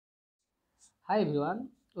Hi everyone,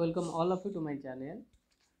 welcome all of you to my channel.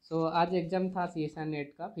 सो आज exam था CSIR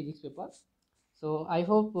net का physics paper. So I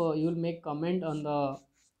hope you will make comment on the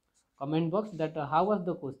comment box that how was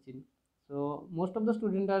the question. So most of the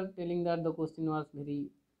students are telling that the question was very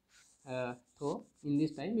thorough in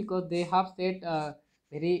this time because they have set a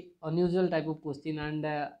very unusual type of question,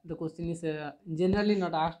 and the question is generally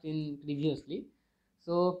not asked in previously.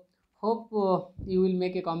 So hope you will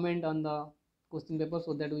make a comment on the question paper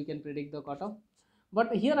so that we can predict the cutoff.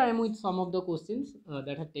 But here I am with some of the questions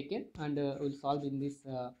that have taken, and will solve in this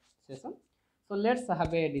session. So let's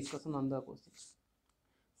have a discussion on the questions.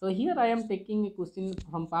 So here I am taking a question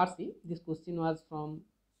from Part C. This question was from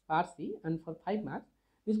Part C, and for 5 marks.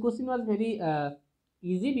 This question was very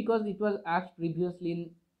easy because it was asked previously in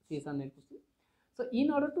CSIR net question. So in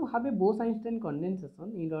order to have a Bose-Einstein condensation,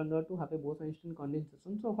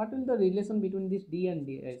 so what will the relation between this d and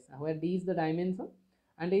ds, where d is the dimension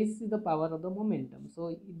and s is the power of the momentum. So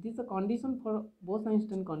this is a condition for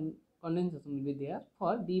Bose-Einstein condensation will be there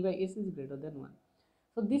for d by s is greater than 1.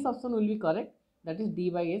 So this option will be correct, that is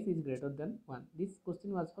d by s is greater than 1. This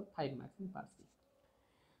question was for 5 marks in Part C.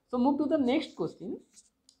 So move to the next question.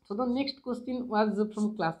 So the next question was from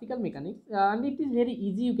classical mechanics, and it is very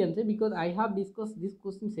easy, you can say, because I have discussed this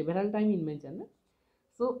question several times in my channel.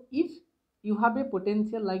 So if you have a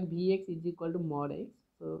potential like Vx is equal to mod x,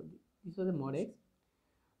 so this was a mod x,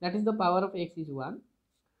 that is the power of x is 1,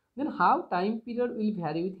 then how time period will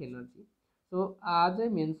vary with energy. So as I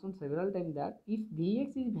mentioned several times that if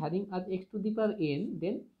Vx is varying as x to the power n,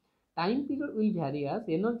 then time period will vary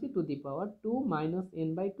as energy to the power 2 minus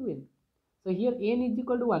n by 2n. So here n is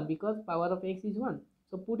equal to 1 because power of x is 1.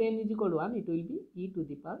 So put n is equal to 1, it will be e to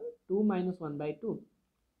the power 2 minus 1 by 2,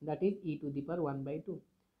 that is e to the power 1 by 2.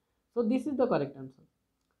 So this is the correct answer,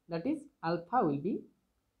 that is alpha will be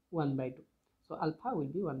 1 by 2. So alpha will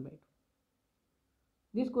be 1 by 2.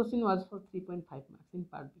 This question was for 3.5 marks in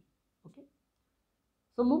Part B. Okay.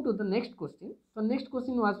 So move to the next question. So next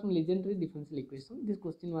question was from legendary differential equation. This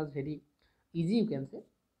question was very easy, you can say.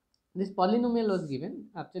 This polynomial was given.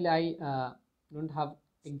 Actually, I don't have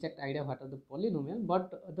exact idea what are the polynomial,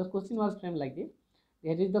 but the question was framed like this.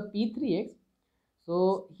 There is the P3x.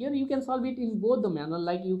 So here you can solve it in both the manner,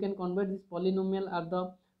 like you can convert this polynomial as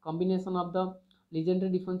the combination of the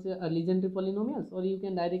legendary differential legendary polynomials, or you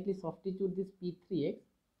can directly substitute this P3x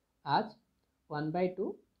as 1 by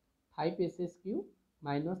 2 5s cube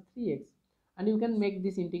minus 3x, and you can make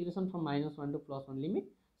this integration from minus 1 to plus 1 limit.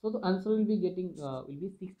 So the answer will be getting will be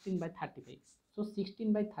 16 by 35. So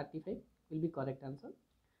 16 by 35 will be correct answer.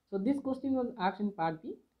 So this question was asked in Part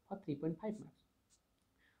B for 3.5 marks.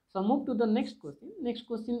 So move to the next question. Next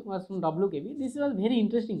question was from WKB. This is a very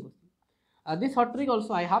interesting question. This hot trick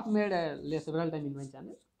also I have made several times in my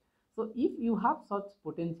channel. So if you have such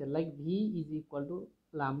potential like V is equal to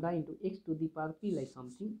lambda into x to the power p, like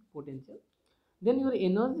something potential, then your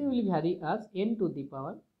energy will vary as n to the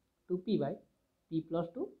power 2p by p plus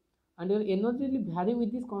 2, and your energy will vary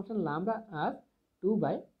with this constant lambda as 2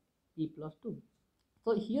 by p plus 2.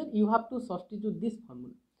 So here you have to substitute this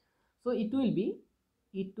formula. So it will be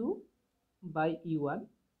E2 by E1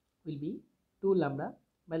 will be 2 lambda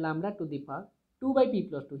by lambda to the power 2 by p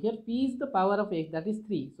plus 2. Here p is the power of x, that is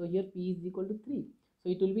 3. So here p is equal to 3. So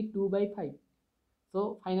it will be 2 by 5.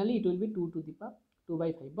 So finally it will be 2 to the power 2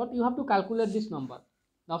 by 5. But you have to calculate this number.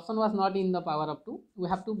 The option was not in the power of 2. We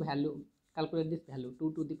have to calculate this value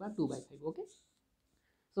 2 to the power 2 by 5. Okay.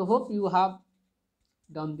 So hope you have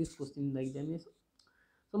done this question in the examination.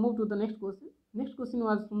 So move to the next question. Next question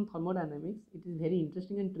was from thermodynamics. It is very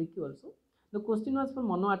interesting and tricky also. The question was for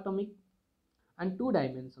monoatomic and 2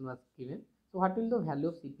 dimension was given. So what will the value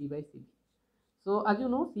of Cp by Cv? So as you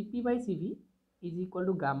know, Cp by Cv is equal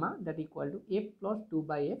to gamma, that equal to f plus 2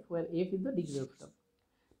 by f, where f is the degree of freedom.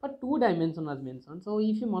 But 2 dimension was mentioned. So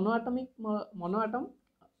if you monoatom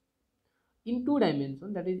in 2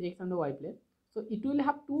 dimension, that is x and y plane, so it will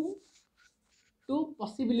have two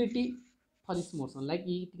possibility for its motion, like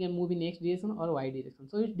it can move in x direction or y direction.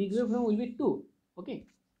 So its degree of freedom will be 2. Okay.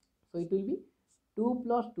 So it will be 2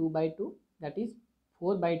 plus 2 by 2, that is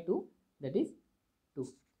 4 by 2, that is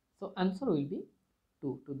 2. So answer will be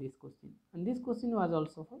 2 to this question, and this question was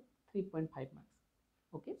also for 3.5 marks.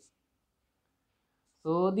 Okay.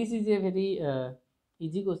 So this is a very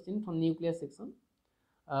easy question from nucleus section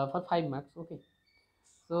for 5 marks. Okay.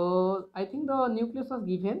 So I think the nucleus was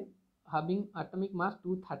given having atomic mass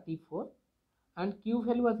 234, and q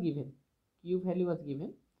value was given.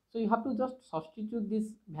 So you have to just substitute this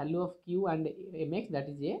value of q and mx, that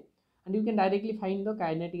is a, and you can directly find the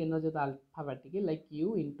kinetic energy of the alpha particle, like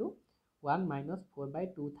q into 1 minus 4 by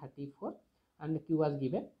 234, and q was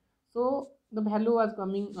given. So the value was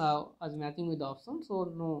coming as matching with the option,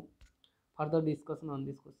 so no further discussion on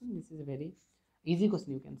this question. This is a very easy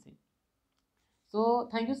question, you can say. So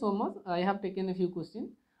thank you so much. I have taken a few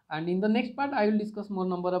questions, and in the next part I will discuss more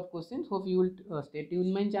number of questions. Hope you will stay tuned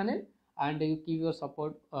in my channel, and you give your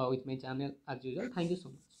support with my channel as usual. Thank you so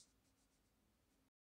much.